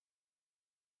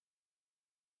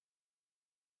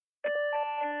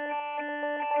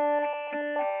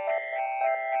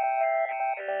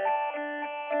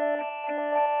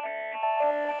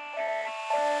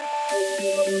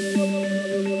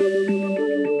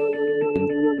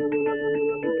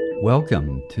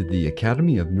Welcome to the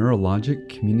Academy of Neurologic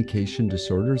Communication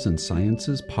Disorders and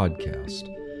Sciences podcast.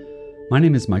 My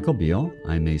name is Michael Beal.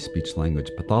 I'm a speech-language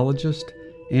pathologist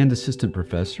and assistant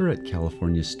professor at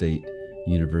California State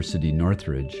University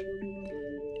Northridge.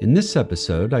 In this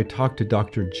episode, I talked to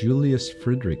Dr. Julius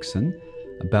Fridriksson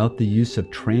about the use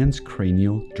of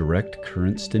transcranial direct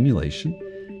current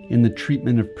stimulation in the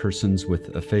treatment of persons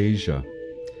with aphasia.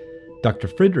 Dr.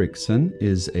 Fridriksson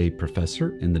is a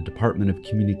professor in the Department of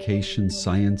Communication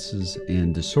Sciences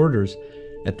and Disorders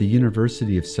at the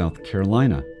University of South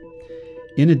Carolina.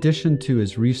 In addition to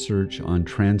his research on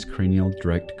transcranial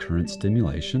direct current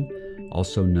stimulation,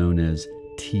 also known as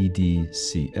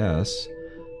TDCS,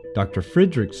 Dr.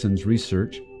 Fridriksson's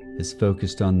research is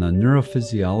focused on the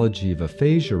neurophysiology of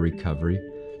aphasia recovery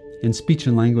and speech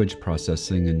and language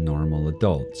processing in normal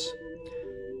adults.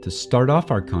 To start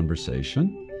off our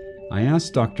conversation, I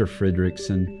asked Dr.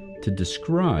 Fridriksson to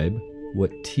describe what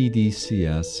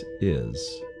TDCS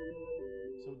is.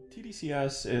 So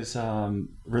TDCS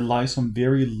relies on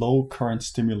very low current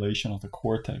stimulation of the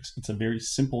cortex. It's a very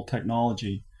simple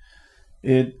technology.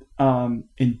 It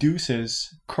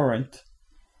induces current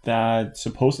that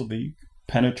supposedly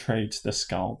penetrates the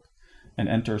scalp and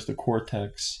enters the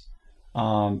cortex.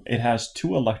 It has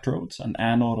two electrodes, an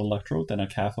anode electrode and a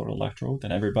cathode electrode,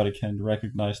 and everybody can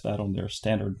recognize that on their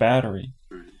standard battery.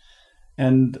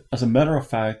 And as a matter of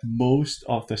fact, most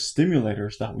of the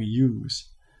stimulators that we use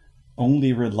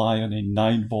only rely on a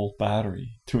 9-volt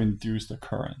battery to induce the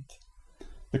current.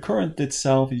 The current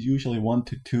itself is usually 1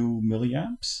 to 2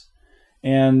 milliamps,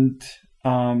 and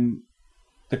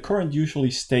the current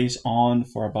usually stays on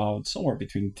for about somewhere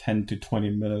between 10 to 20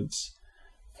 minutes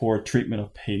for treatment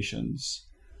of patients.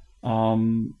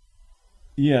 The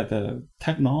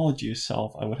technology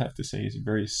itself, I would have to say, is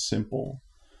very simple,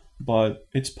 but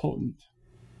it's potent.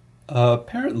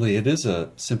 Apparently, it is a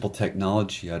simple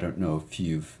technology. I don't know if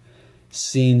you've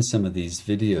seen some of these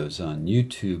videos on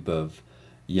YouTube of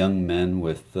young men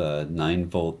with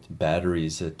 9-volt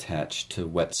batteries attached to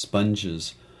wet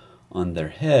sponges on their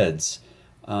heads.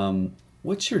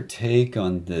 What's your take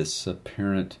on this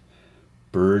apparent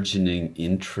burgeoning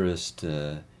interest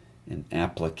in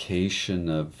application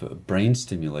of brain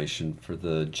stimulation for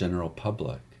the general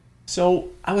public? So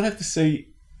I would have to say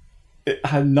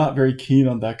I'm not very keen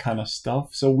on that kind of stuff.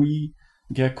 So we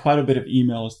get quite a bit of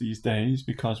emails these days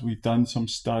because we've done some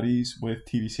studies with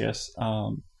TDCS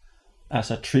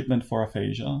as a treatment for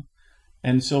aphasia.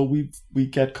 And so we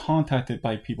get contacted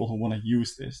by people who want to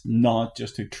use this, not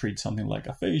just to treat something like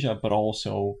aphasia, but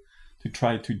also to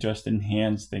try to just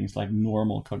enhance things like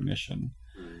normal cognition.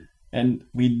 And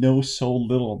we know so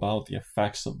little about the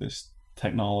effects of this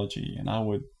technology, and I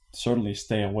would certainly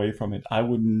stay away from it. I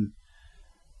wouldn't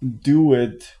do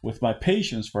it with my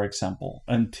patients, for example,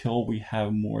 until we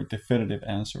have more definitive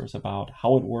answers about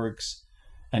how it works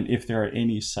and if there are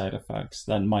any side effects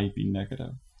that might be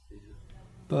negative.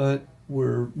 But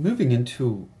we're moving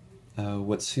into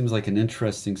what seems like an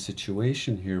interesting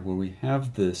situation here where we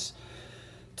have this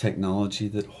technology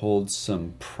that holds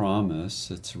some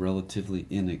promise. It's relatively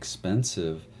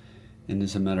inexpensive. And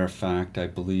as a matter of fact, I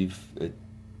believe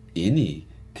any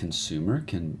consumer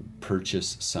can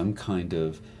purchase some kind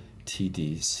of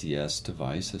TDCS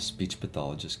device. A speech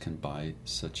pathologist can buy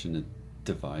such a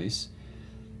device.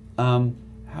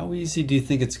 How easy do you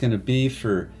think it's going to be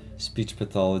for speech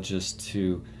pathologists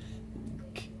to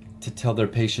tell their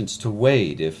patients to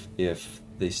wait if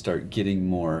they start getting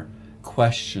more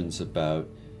questions about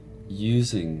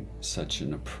using such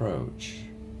an approach?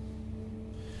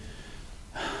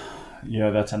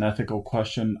 Yeah, that's an ethical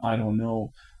question. I don't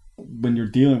know. When you're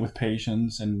dealing with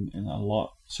patients and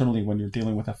certainly when you're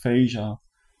dealing with aphasia,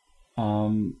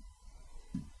 for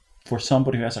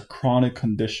somebody who has a chronic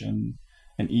condition,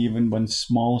 and even when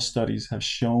small studies have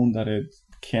shown that it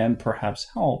can perhaps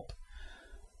help,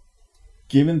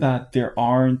 given that there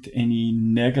aren't any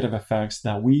negative effects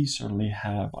that we certainly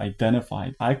have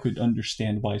identified, I could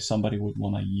understand why somebody would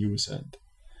want to use it.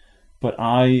 But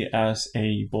I, as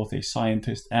both a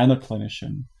scientist and a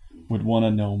clinician, would want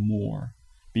to know more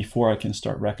before I can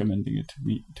start recommending it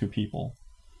to people.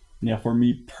 Now, for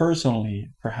me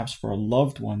personally, perhaps for a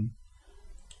loved one,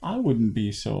 I wouldn't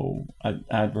be so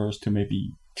adverse to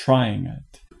maybe trying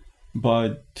it.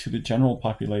 But to the general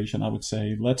population, I would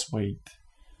say, let's wait.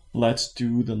 Let's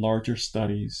do the larger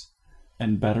studies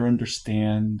and better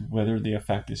understand whether the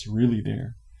effect is really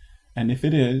there. And if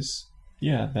it is,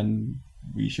 then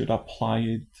we should apply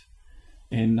it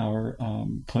in our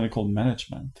clinical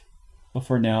management. But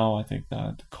for now, I think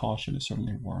that caution is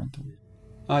certainly warranted.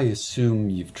 I assume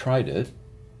you've tried it.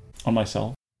 On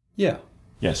myself? Yeah.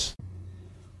 Yes.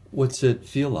 What's it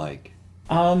feel like?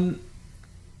 Um,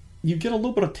 you get a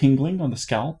little bit of tingling on the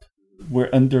scalp,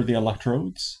 where under the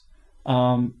electrodes.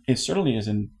 It certainly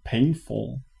isn't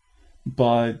painful,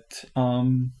 but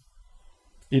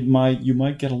you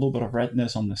might get a little bit of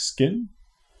redness on the skin,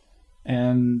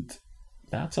 and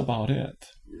that's about it.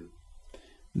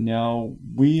 Now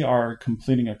we are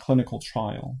completing a clinical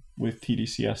trial with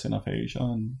TDCS in aphasia,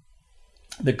 and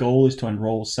the goal is to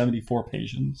enroll 74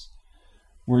 patients.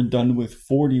 We're done with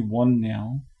 41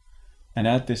 now, and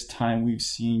at this time we've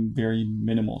seen very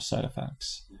minimal side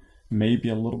effects. Maybe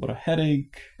a little bit of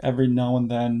headache every now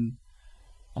and then,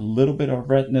 a little bit of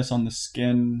redness on the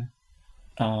skin.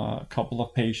 A couple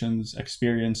of patients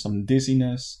experienced some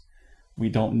dizziness. We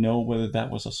don't know whether that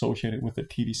was associated with the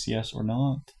TDCS or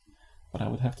not, but I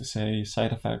would have to say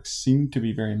side effects seem to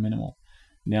be very minimal.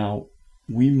 Now,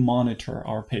 we monitor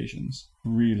our patients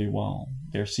really well.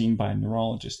 They're seen by a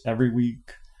neurologist every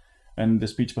week, and the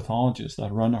speech pathologists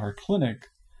that run our clinic,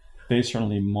 they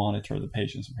certainly monitor the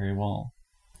patients very well.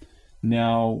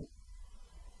 Now,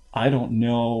 I don't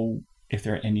know if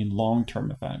there are any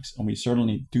long-term effects, and we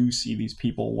certainly do see these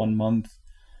people 1 month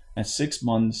and 6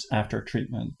 months after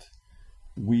treatment.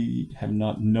 We have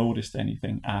not noticed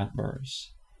anything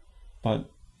adverse, but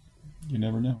you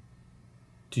never know.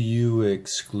 Do you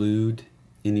exclude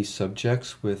any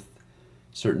subjects with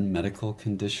certain medical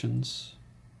conditions?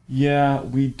 Yeah,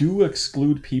 we do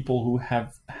exclude people who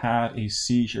have had a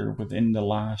seizure within the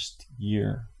last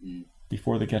year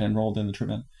before they get enrolled in the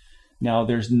treatment. Now,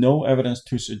 there's no evidence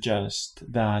to suggest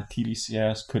that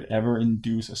TDCS could ever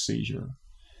induce a seizure.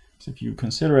 So if you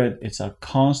consider it, it's a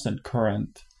constant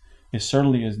current. It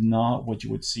certainly is not what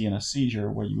you would see in a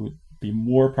seizure, where you would be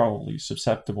more probably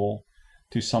susceptible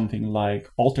to something like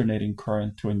alternating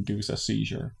current to induce a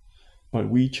seizure. But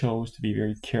we chose to be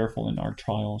very careful in our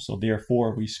trial, so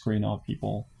therefore we screen out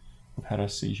people who've had a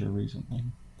seizure recently.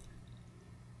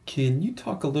 Can you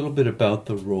talk a little bit about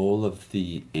the role of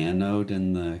the anode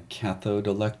and the cathode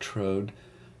electrode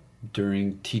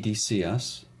during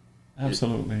TDCS?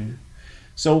 Absolutely.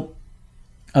 So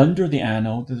under the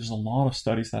anode, there's a lot of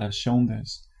studies that have shown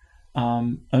this.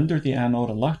 Under the anode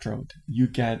electrode, you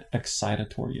get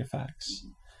excitatory effects.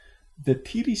 The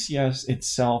TDCS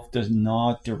itself does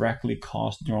not directly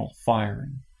cause neural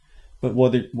firing, but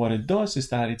what it does is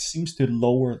that it seems to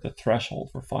lower the threshold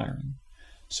for firing.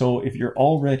 So if you're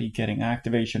already getting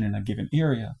activation in a given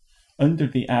area, under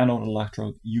the anode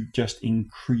electrode, you just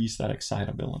increase that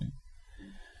excitability.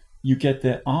 You get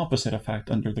the opposite effect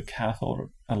under the cathode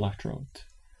electrode,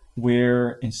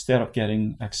 where instead of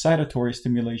getting excitatory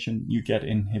stimulation, you get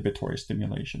inhibitory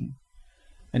stimulation.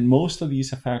 And most of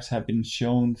these effects have been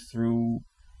shown through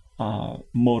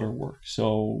motor work,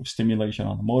 so stimulation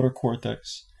on the motor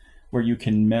cortex, where you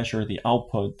can measure the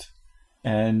output.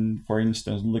 And for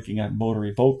instance, looking at motor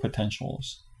evoked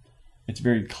potentials, it's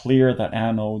very clear that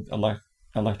anode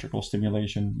electrical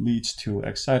stimulation leads to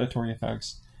excitatory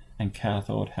effects, and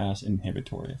cathode has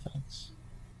inhibitory effects.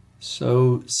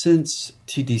 So since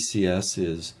TDCS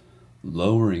is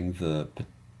lowering the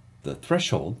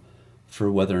threshold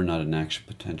for whether or not an action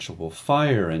potential will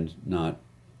fire and not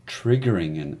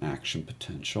triggering an action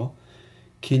potential,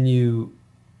 can you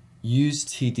use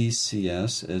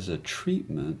TDCS as a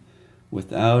treatment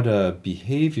without a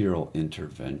behavioral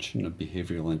intervention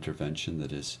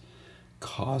that is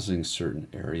causing certain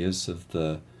areas of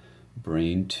the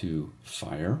brain to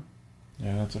fire?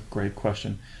 Yeah, that's a great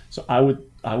question. So I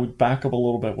would back up a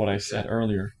little bit what I said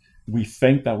earlier. We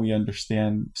think that we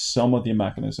understand some of the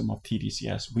mechanism of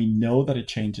TDCS. We know that it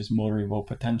changes motor evoked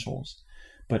potentials,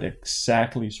 but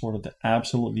exactly sort of the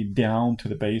absolutely down to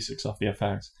the basics of the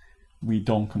effects, we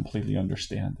don't completely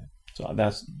understand it. So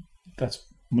that's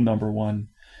number one.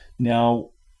 Now,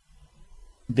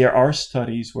 there are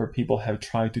studies where people have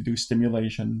tried to do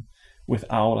stimulation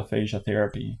without aphasia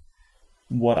therapy.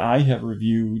 What I have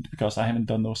reviewed, because I haven't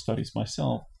done those studies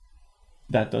myself,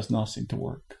 that does not seem to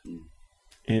work.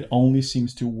 It only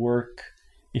seems to work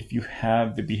if you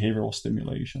have the behavioral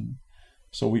stimulation.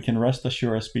 So we can rest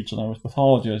assured as speech language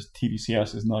pathologists,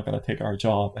 TDCS is not going to take our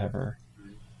job ever.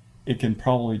 It can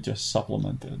probably just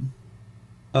supplement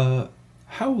it.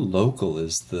 How local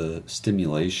is the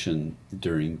stimulation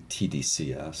during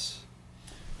TDCS?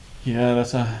 Yeah,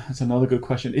 that's another good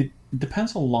question. It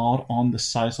depends a lot on the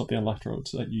size of the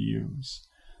electrodes that you use.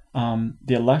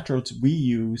 The electrodes we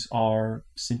use are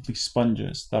simply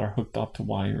sponges that are hooked up to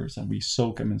wires, and we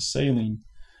soak them in saline.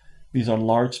 These are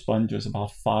large sponges,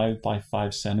 about 5 by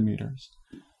 5 centimeters.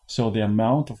 So the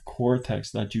amount of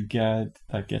cortex that you get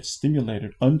that gets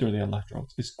stimulated under the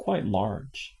electrodes is quite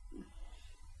large.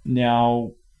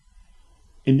 Now,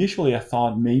 initially I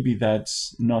thought maybe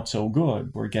that's not so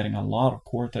good. We're getting a lot of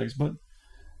cortex, but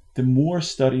the more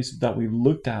studies that we've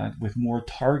looked at with more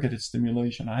targeted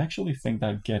stimulation, I actually think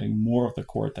that getting more of the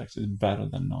cortex is better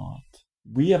than not.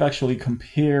 We have actually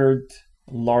compared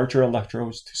larger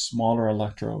electrodes to smaller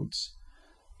electrodes,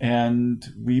 and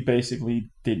we basically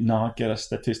did not get a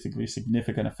statistically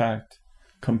significant effect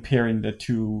comparing the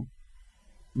two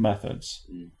methods.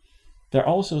 There are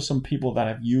also some people that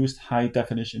have used high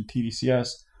definition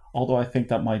TDCS, although I think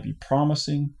that might be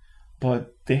promising,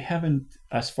 but they haven't,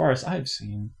 as far as I've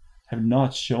seen, have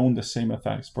not shown the same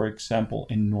effects, for example,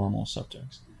 in normal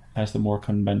subjects as the more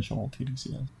conventional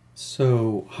TDCS.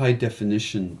 So high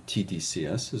definition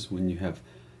TDCS is when you have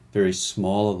very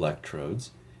small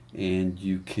electrodes and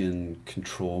you can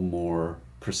control more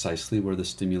precisely where the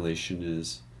stimulation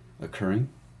is occurring?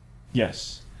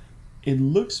 Yes. It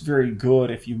looks very good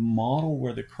if you model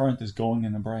where the current is going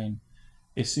in the brain.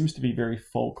 It seems to be very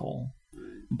focal.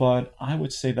 But I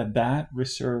would say that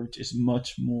research is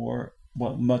much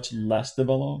less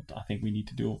developed. I think we need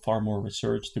to do far more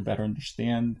research to better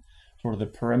understand sort of the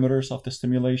perimeters of the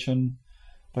stimulation.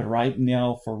 But right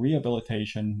now, for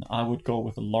rehabilitation, I would go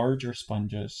with larger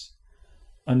sponges,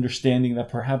 understanding that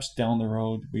perhaps down the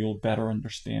road we will better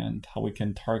understand how we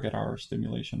can target our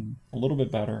stimulation a little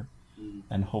bit better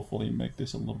and hopefully make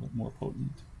this a little bit more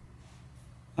potent.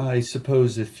 I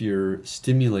suppose if you're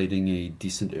stimulating a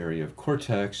decent area of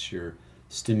cortex, you're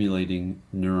stimulating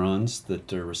neurons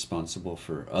that are responsible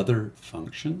for other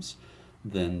functions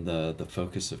than the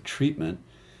focus of treatment.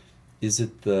 Is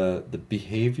it the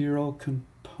behavioral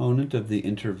component of the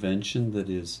intervention that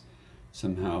is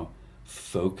somehow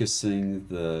focusing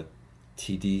the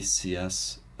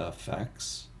TDCS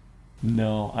effects?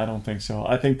 No, I don't think so.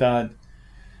 I think that,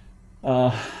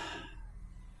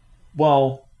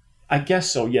 well, I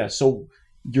guess so, yeah. So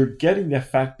you're getting the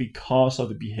effect because of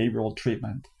the behavioral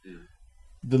treatment. Yeah.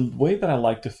 The way that I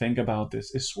like to think about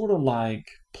this is sort of like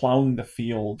plowing the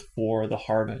field for the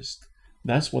harvest.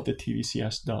 That's what the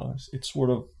TDCS does.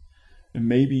 It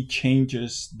maybe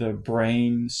changes the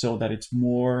brain so that it's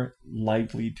more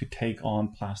likely to take on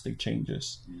plastic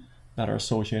changes that are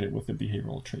associated with the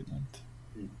behavioral treatment.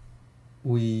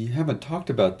 We haven't talked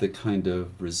about the kind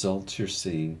of results you're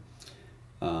seeing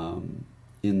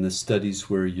in the studies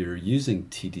where you're using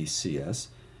TDCS.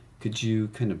 Could you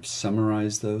kind of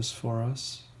summarize those for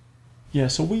us? Yeah,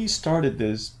 so we started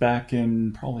this back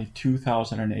in probably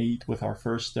 2008 with our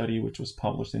first study, which was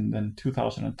published in then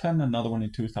 2010, another one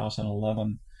in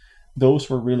 2011. Those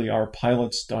were really our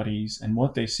pilot studies, and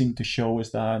what they seem to show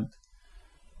is that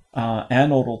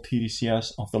anodal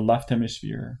TDCS of the left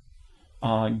hemisphere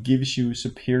gives you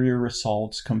superior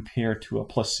results compared to a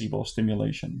placebo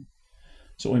stimulation.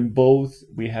 So in both,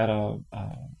 we had a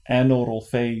anodal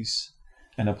phase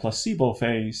and a placebo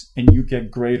phase, and you get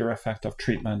greater effect of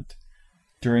treatment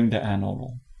during the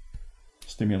anodal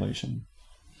stimulation.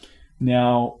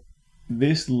 Now,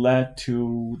 this led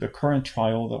to the current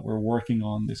trial that we're working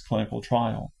on, this clinical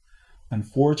trial.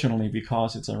 Unfortunately,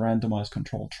 because it's a randomized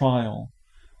controlled trial,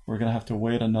 we're going to have to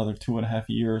wait another 2.5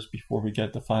 years before we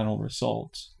get the final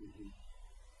results.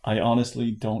 I honestly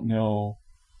don't know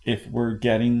if we're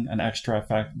getting an extra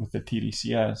effect with the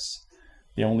TDCS.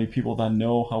 The only people that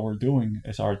know how we're doing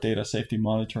is our Data Safety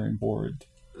Monitoring Board.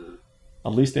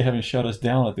 At least they haven't shut us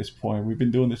down at this point. We've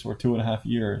been doing this for 2.5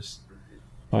 years,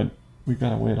 but we've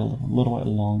got to wait a little bit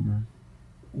longer.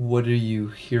 What are you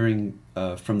hearing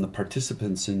from the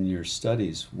participants in your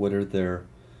studies? What are their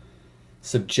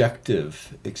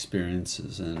subjective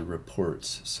experiences and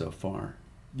reports so far?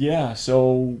 Yeah,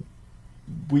 so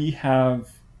we have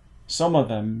some of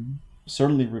them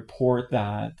certainly report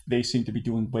that they seem to be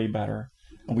doing way better.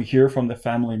 And we hear from the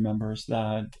family members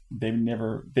that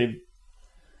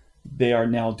they are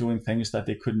now doing things that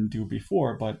they couldn't do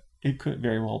before, but it could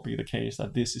very well be the case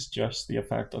that this is just the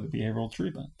effect of the behavioral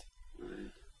treatment.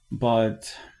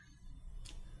 But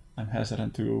I'm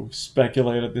hesitant to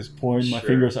speculate at this point. My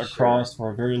fingers are crossed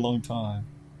for a very long time.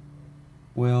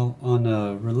 Well, on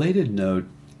a related note,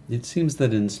 it seems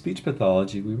that in speech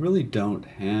pathology, we really don't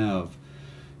have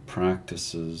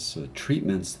practices,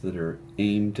 treatments that are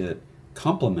aimed at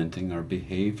complementing our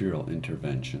behavioral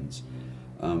interventions.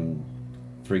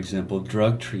 For example,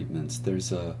 drug treatments.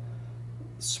 There's a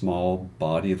small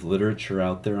body of literature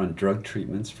out there on drug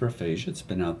treatments for aphasia. It's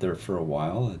been out there for a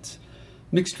while. It's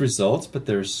mixed results, but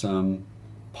there's some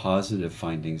positive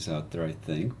findings out there, I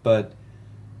think. But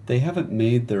they haven't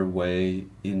made their way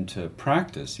into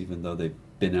practice, even though they've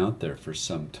been out there for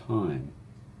some time.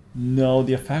 No,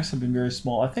 the effects have been very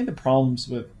small. I think the problems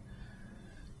with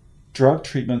drug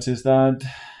treatments is that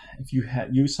if you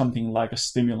use something like a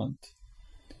stimulant,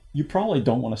 you probably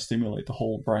don't want to stimulate the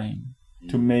whole brain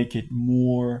to make it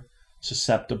more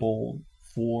susceptible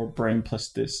for brain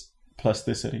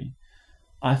plasticity.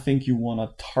 I think you want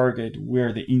to target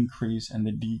where the increase and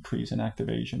the decrease in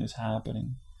activation is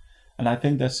happening. And I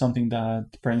think that's something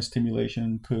that brain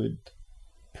stimulation could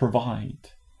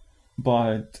provide.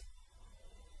 But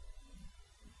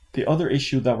the other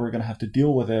issue that we're going to have to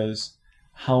deal with is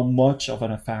how much of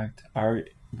an effect are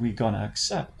we going to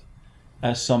accept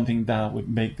as something that would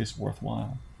make this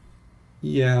worthwhile.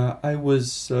 Yeah, I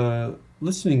was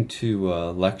listening to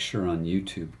a lecture on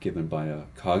YouTube given by a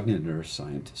cognitive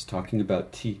neuroscientist talking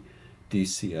about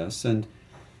TDCS, and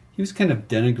he was kind of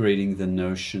denigrating the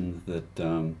notion that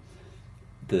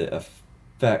the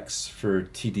effects for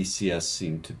TDCS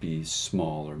seem to be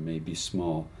small, or maybe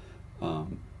small.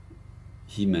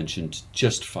 He mentioned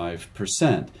just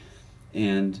 5%.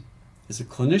 And as a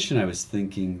clinician, I was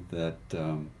thinking that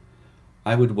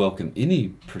I would welcome any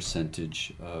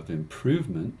percentage of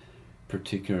improvement,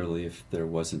 particularly if there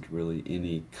wasn't really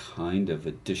any kind of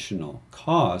additional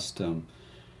cost.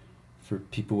 For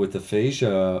people with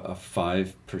aphasia, a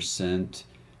 5%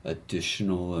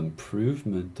 additional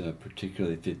improvement,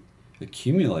 particularly if it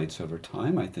accumulates over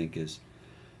time, I think is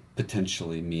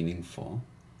potentially meaningful.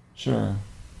 Sure.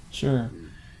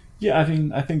 Yeah, I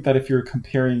think that if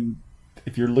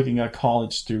you're looking at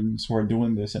college students who are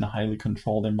doing this in a highly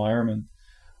controlled environment,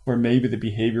 where maybe the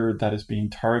behavior that is being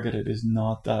targeted is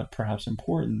not that perhaps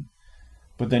important,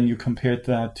 but then you compare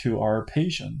that to our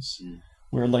patients,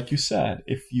 where, like you said,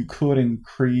 if you could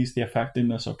increase the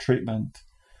effectiveness of treatment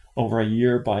over a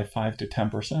year by 5 to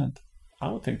 10%,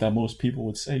 I would think that most people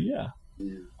would say, yeah,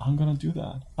 I'm going to do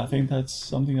that. I think that's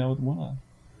something I would want to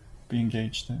be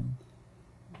engaged in.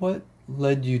 What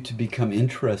led you to become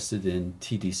interested in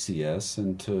TDCS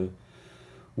and to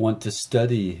want to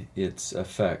study its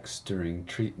effects during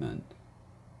treatment?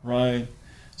 Right.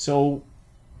 So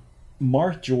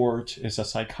Mark George is a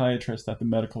psychiatrist at the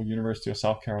Medical University of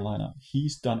South Carolina.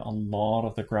 He's done a lot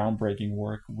of the groundbreaking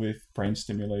work with brain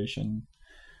stimulation.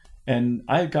 And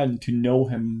I had gotten to know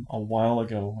him a while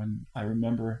ago, and I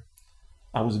remember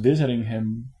I was visiting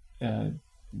him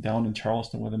down in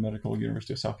Charleston, where the Medical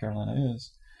University of South Carolina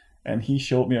is. And he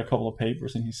showed me a couple of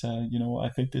papers, and he said, I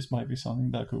think this might be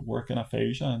something that could work in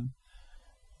aphasia.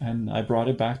 And I brought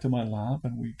it back to my lab,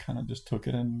 and we kind of just took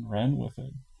it and ran with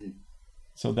it.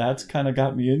 So that's kind of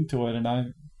got me into it, and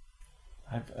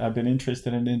I've been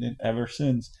interested in it ever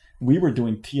since. We were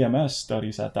doing TMS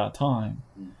studies at that time,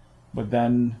 but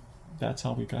then that's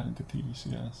how we got into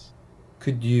TDCS.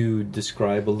 Could you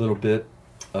describe a little bit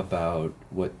about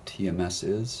what TMS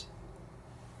is?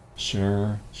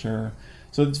 Sure.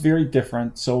 So it's very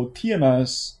different. So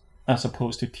TMS, as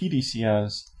opposed to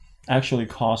TDCS, actually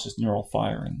causes neural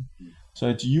firing. So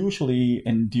it's usually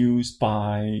induced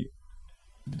by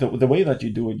the way that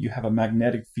you do it. You have a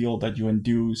magnetic field that you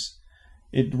induce.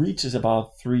 It reaches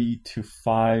about 3 to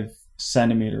 5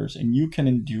 centimeters, and you can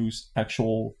induce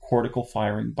actual cortical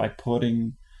firing by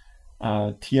putting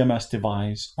a TMS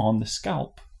device on the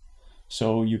scalp.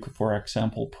 So you could, for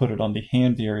example, put it on the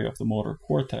hand area of the motor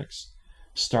cortex,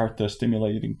 start the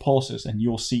stimulating pulses, and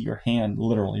you'll see your hand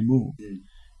literally move.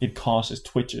 It causes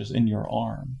twitches in your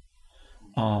arm.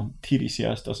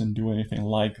 TDCS doesn't do anything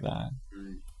like that.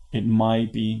 It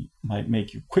might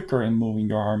make you quicker in moving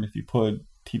your arm if you put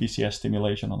TDCS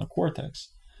stimulation on the cortex,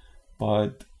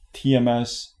 but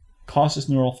TMS causes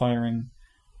neural firing.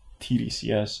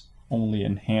 TDCS only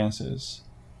enhances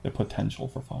the potential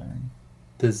for firing.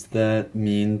 Does that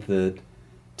mean that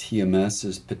TMS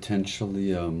is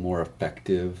potentially a more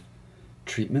effective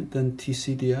treatment than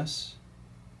TCDS?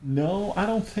 No, I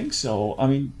don't think so. I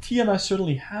mean, TMS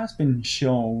certainly has been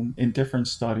shown in different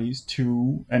studies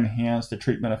to enhance the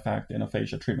treatment effect in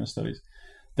aphasia treatment studies.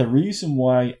 The reason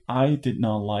why I did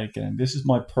not like it, and this is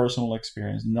my personal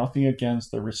experience, nothing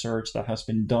against the research that has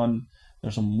been done.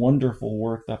 There's some wonderful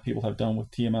work that people have done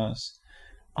with TMS.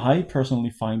 I personally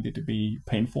find it to be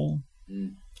painful.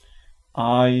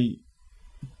 I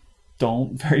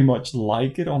don't very much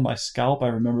like it on my scalp. I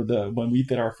remember when we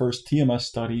did our first TMS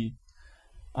study,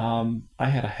 I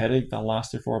had a headache that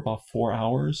lasted for about 4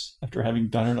 hours after having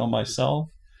done it on myself.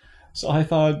 So I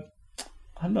thought,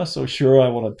 I'm not so sure I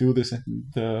want to do this, and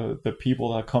the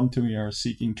people that come to me are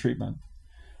seeking treatment.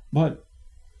 But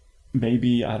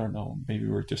maybe, I don't know, maybe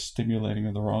we're just stimulating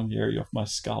in the wrong area of my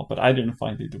scalp, but I didn't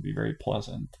find it to be very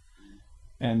pleasant.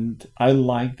 And I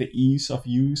like the ease of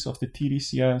use of the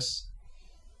TDCS.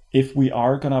 If we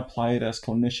are going to apply it as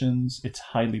clinicians, it's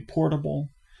highly portable.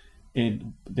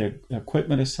 The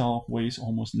equipment itself weighs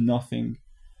almost nothing.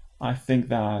 I think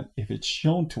that if it's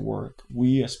shown to work,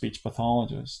 we as speech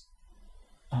pathologists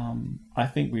I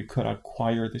think we could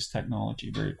acquire this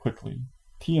technology very quickly.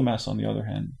 TMS, on the other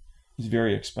hand, is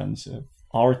very expensive.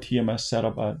 Our TMS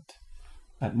setup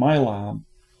at my lab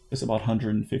is about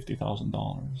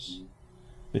 $150,000.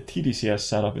 The TDCS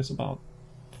setup is about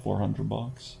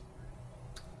 $400.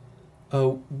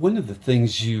 One of the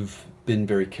things you've been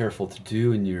very careful to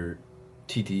do in your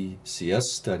TDCS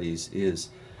studies is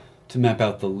to map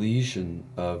out the lesion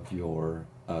of your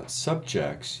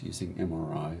subjects using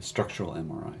MRI, structural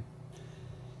MRI.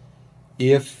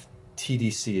 If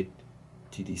TDCS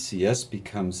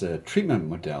becomes a treatment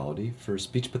modality for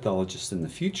speech pathologists in the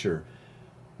future,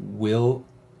 will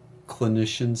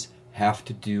clinicians have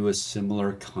to do a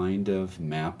similar kind of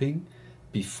mapping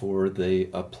before they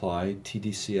apply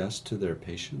TDCS to their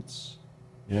patients?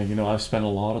 Yeah, I've spent a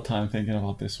lot of time thinking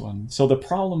about this one. So the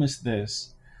problem is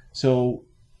this. So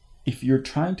if you're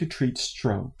trying to treat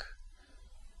stroke,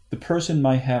 the person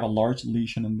might have a large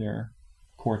lesion in their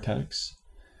cortex.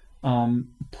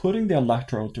 Putting the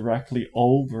electrode directly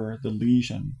over the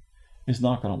lesion is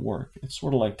not going to work. It's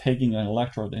sort of like taking an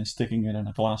electrode and sticking it in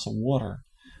a glass of water.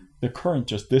 The current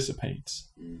just dissipates.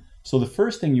 So the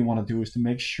first thing you want to do is to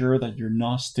make sure that you're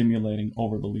not stimulating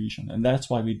over the lesion. And that's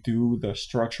why we do the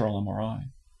structural MRI.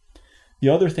 The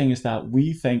other thing is that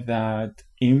we think that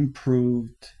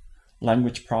improved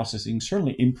language processing,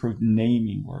 certainly improved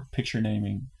naming or picture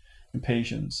naming in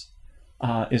patients,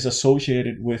 is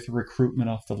associated with recruitment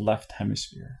of the left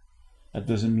hemisphere. That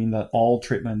doesn't mean that all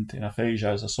treatment in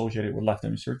aphasia is associated with left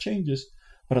hemisphere changes,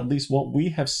 but at least what we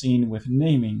have seen with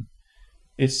naming,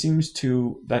 it seems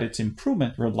that its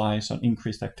improvement relies on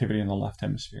increased activity in the left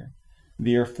hemisphere.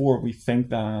 Therefore, we think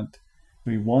that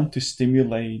we want to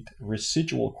stimulate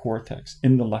residual cortex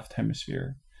in the left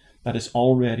hemisphere that is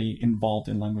already involved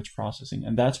in language processing.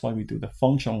 And that's why we do the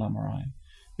functional MRI,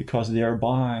 because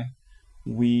thereby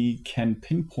we can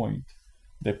pinpoint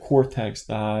the cortex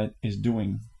that is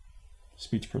doing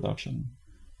speech production.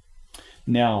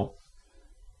 Now,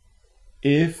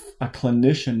 if a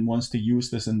clinician wants to use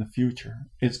this in the future,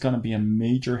 it's going to be a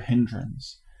major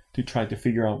hindrance to try to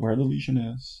figure out where the lesion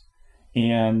is,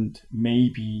 and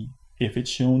maybe, if it's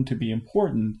shown to be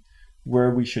important,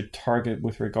 where we should target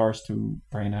with regards to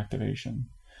brain activation.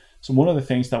 So one of the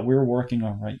things that we're working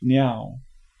on right now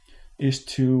is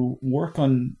to work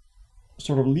on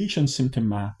sort of lesion symptom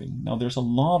mapping. Now, there's a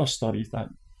lot of studies that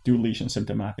do lesion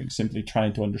symptom mapping, simply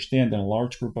trying to understand in a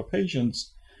large group of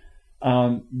patients,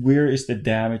 where is the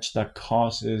damage that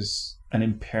causes an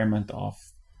impairment of,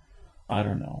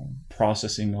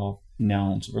 processing of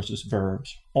nouns versus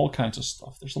verbs, all kinds of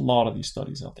stuff. There's a lot of these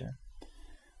studies out there.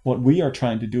 What we are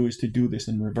trying to do is to do this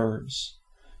in reverse.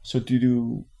 So to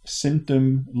do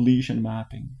symptom lesion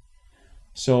mapping.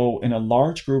 So in a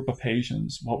large group of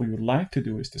patients, what we would like to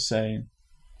do is to say,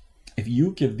 if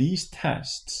you give these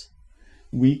tests,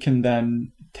 we can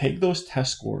then take those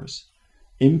test scores,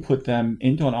 input them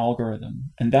into an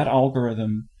algorithm, and that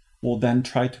algorithm will then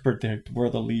try to predict where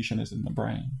the lesion is in the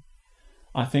brain.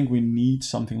 I think we need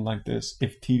something like this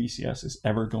if TDCS is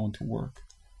ever going to work.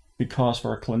 Because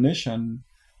for a clinician,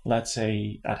 let's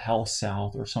say at Health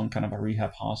South or some kind of a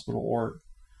rehab hospital or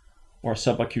a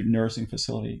subacute nursing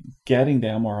facility, getting the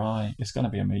MRI is going to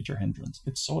be a major hindrance.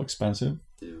 It's so expensive.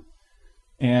 Yeah.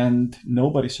 And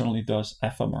nobody certainly does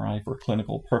fMRI for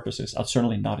clinical purposes,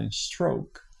 certainly not in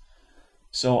stroke.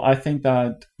 So I think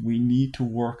that we need to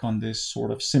work on this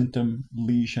sort of symptom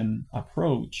lesion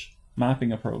approach,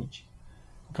 mapping approach,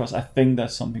 because I think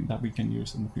that's something that we can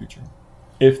use in the future,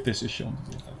 if this is shown to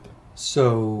be effective.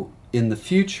 So in the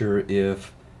future,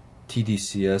 if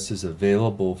TDCS is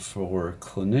available for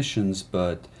clinicians,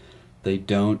 but they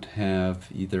don't have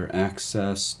either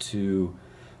access to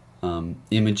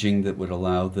imaging that would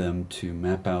allow them to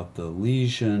map out the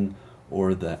lesion,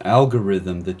 or the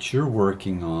algorithm that you're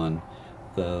working on,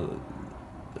 the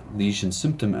lesion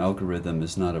symptom algorithm,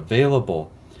 is not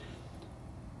available.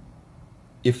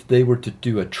 If they were to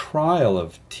do a trial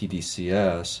of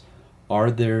TDCS,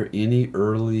 are there any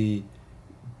early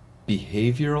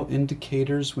behavioral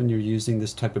indicators when you're using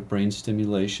this type of brain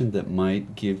stimulation that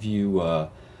might give you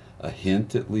a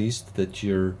hint, at least, that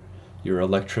your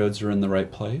electrodes are in the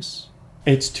right place?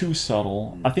 It's too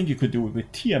subtle. I think you could do it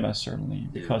with TMS, certainly,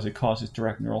 because it causes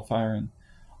direct neural firing.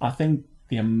 I think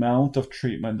the amount of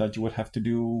treatment that you would have to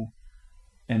do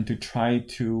and to try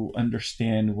to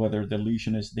understand whether the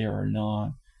lesion is there or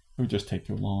not, it would just take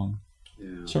too long.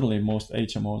 Yeah. Certainly most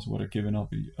HMOs would have given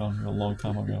up a long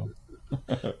time ago.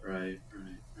 Right.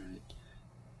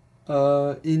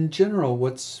 In general,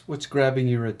 what's grabbing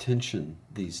your attention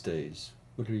these days?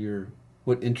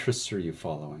 What interests are you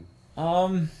following?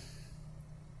 I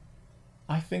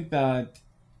think that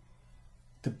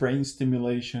the brain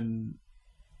stimulation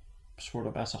sort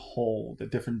of as a whole, the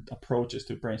different approaches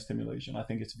to brain stimulation, I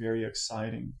think it's very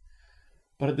exciting.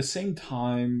 But at the same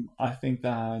time, I think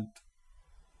that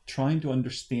trying to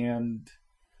understand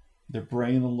the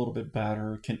brain a little bit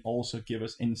better can also give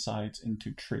us insights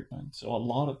into treatment. So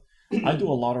I do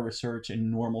a lot of research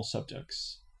in normal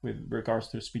subjects with regards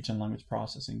to speech and language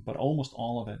processing, but almost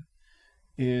all of it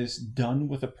is done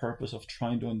with the purpose of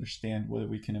trying to understand whether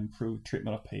we can improve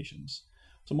treatment of patients.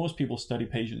 So most people study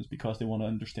patients because they want to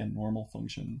understand normal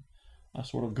function,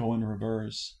 sort of go in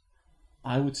reverse.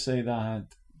 I would say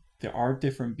that there are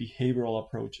different behavioral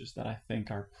approaches that I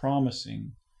think are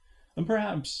promising. And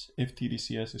perhaps if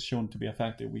TDCS is shown to be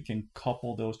effective, we can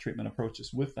couple those treatment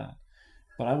approaches with that.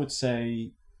 But I would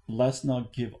say let's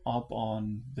not give up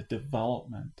on the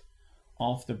development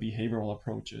of the behavioral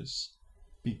approaches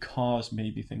because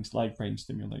maybe things like brain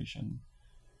stimulation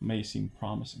may seem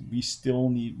promising. We still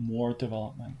need more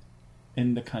development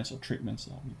in the kinds of treatments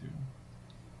that we do.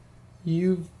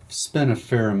 You've spent a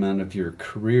fair amount of your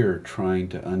career trying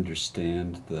to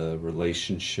understand the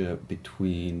relationship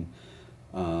between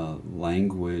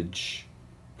language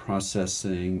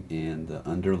processing and the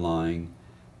underlying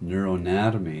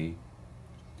neuroanatomy.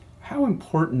 How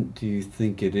important do you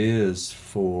think it is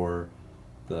for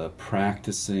the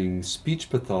practicing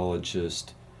speech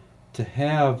pathologist to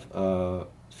have a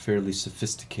fairly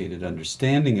sophisticated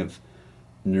understanding of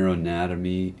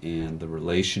neuroanatomy and the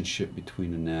relationship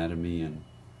between anatomy and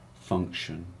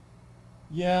function?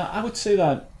 Yeah, I would say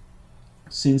that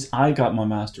since I got my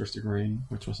master's degree,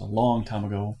 which was a long time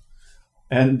ago,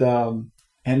 and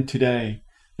today,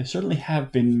 there certainly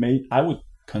have been I would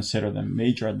consider them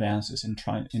major advances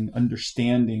in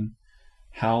understanding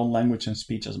how language and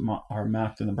speech are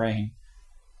mapped in the brain.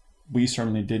 We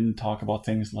certainly didn't talk about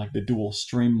things like the dual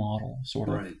stream model, sort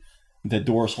of Right. the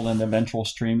dorsal and the ventral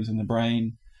streams in the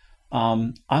brain.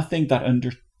 I think that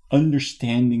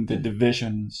understanding the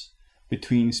divisions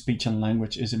between speech and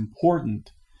language is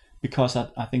important because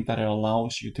I think that it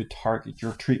allows you to target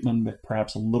your treatment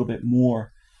perhaps a little bit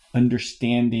more,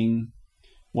 understanding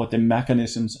what the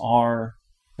mechanisms are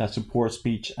that support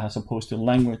speech as opposed to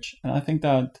language. And I think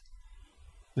that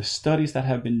the studies that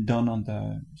have been done on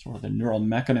the sort of the neural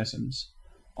mechanisms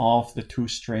of the two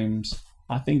streams,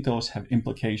 I think those have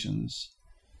implications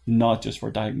not just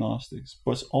for diagnostics,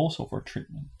 but also for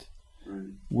treatment.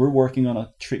 Right. We're working on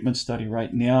a treatment study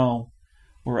right now.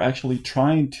 We're actually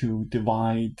trying to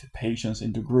divide patients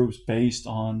into groups based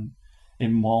on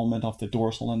involvement of the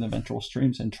dorsal and the ventral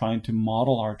streams and trying to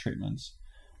model our treatments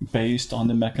based on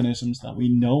the mechanisms that we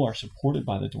know are supported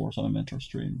by the dorsal and ventral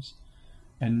streams.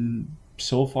 And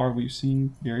so far, we've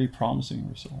seen very promising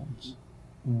results.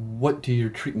 What do your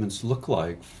treatments look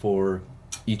like for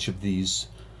each of these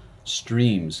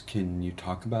streams? Can you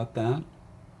talk about that?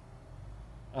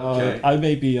 Okay. I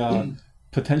may be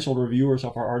potential reviewers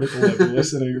of our article that are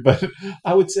listening, but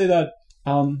I would say that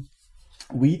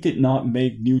we did not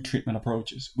make new treatment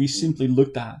approaches. We simply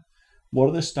looked at what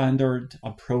are the standard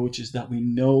approaches that we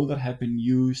know that have been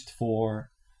used for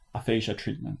aphasia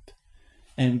treatment.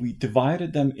 And we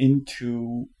divided them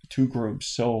into two groups.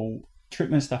 So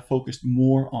treatments that focused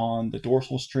more on the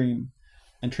dorsal stream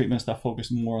and treatments that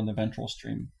focused more on the ventral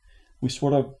stream. We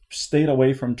sort of stayed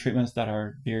away from treatments that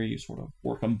are very sort of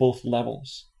work on both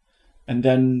levels. And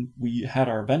then we had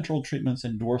our ventral treatments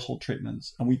and dorsal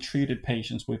treatments, and we treated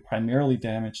patients with primarily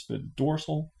damage to the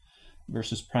dorsal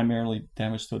versus primarily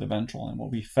damage to the ventral. And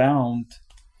what we found,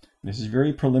 this is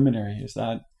very preliminary, is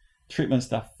that treatments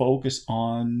that focus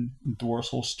on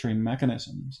dorsal stream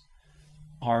mechanisms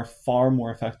are far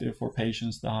more effective for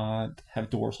patients that have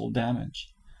dorsal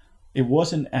damage. It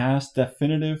wasn't as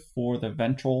definitive for the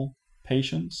ventral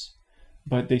patients,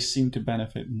 but they seem to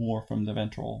benefit more from the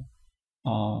ventral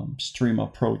stream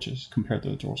approaches compared to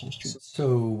the dorsal stream.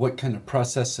 So what kind of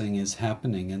processing is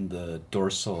happening in the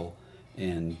dorsal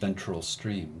and ventral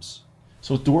streams?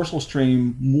 So dorsal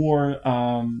stream, more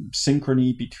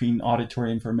synchrony between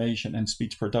auditory information and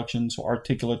speech production, so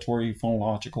articulatory,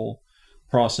 phonological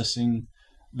processing.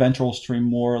 Ventral stream,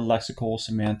 more lexical,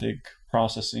 semantic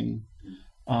processing.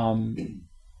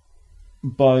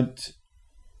 But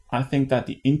I think that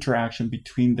the interaction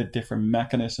between the different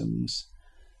mechanisms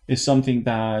is something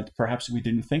that perhaps we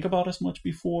didn't think about as much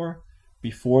before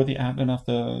the advent of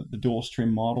the dual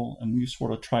stream model, and we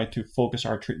sort of tried to focus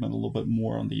our treatment a little bit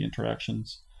more on the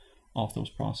interactions of those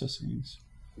processes.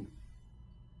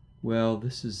 Well,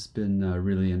 this has been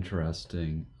really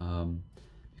interesting.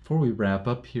 Before we wrap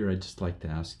up here, I'd just like to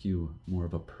ask you more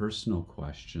of a personal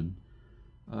question.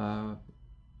 How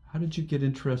did you get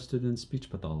interested in speech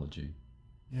pathology?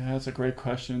 Yeah, that's a great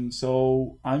question.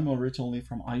 So I'm originally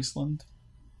from Iceland,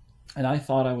 and I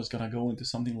thought I was gonna go into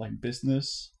something like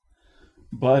business,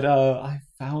 but I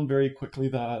found very quickly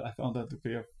that I found that to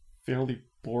be a fairly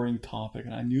boring topic,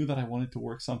 and I knew that I wanted to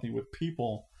work something with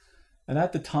people. And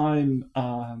at the time,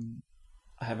 I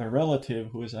have a relative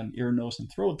who is an ear, nose, and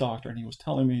throat doctor, and he was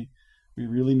telling me we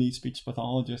really need speech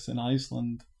pathologists in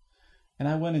Iceland. And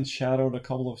I went and shadowed a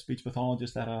couple of speech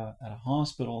pathologists at a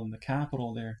hospital in the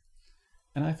capital there.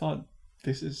 And I thought,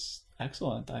 this is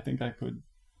excellent. I think I could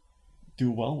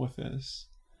do well with this.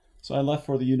 So I left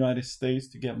for the United States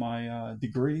to get my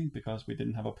degree because we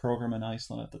didn't have a program in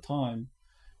Iceland at the time,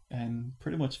 and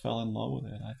pretty much fell in love with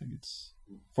it. I think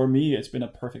for me, it's been a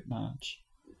perfect match.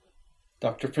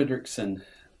 Dr. Fredrickson,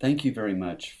 thank you very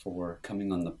much for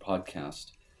coming on the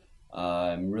podcast.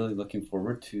 I'm really looking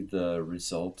forward to the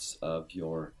results of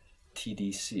your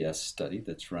TDCS study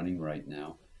that's running right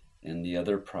now and the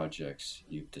other projects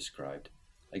you've described.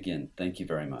 Again, thank you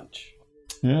very much.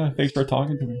 Yeah, thanks for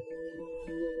talking to me.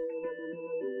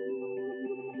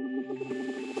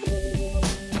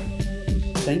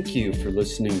 Thank you for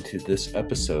listening to this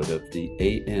episode of the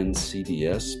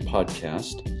ANCDS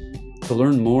podcast. To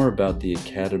learn more about the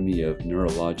Academy of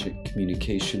Neurologic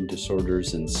Communication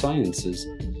Disorders and Sciences,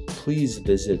 please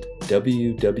visit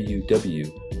www.ancds.org.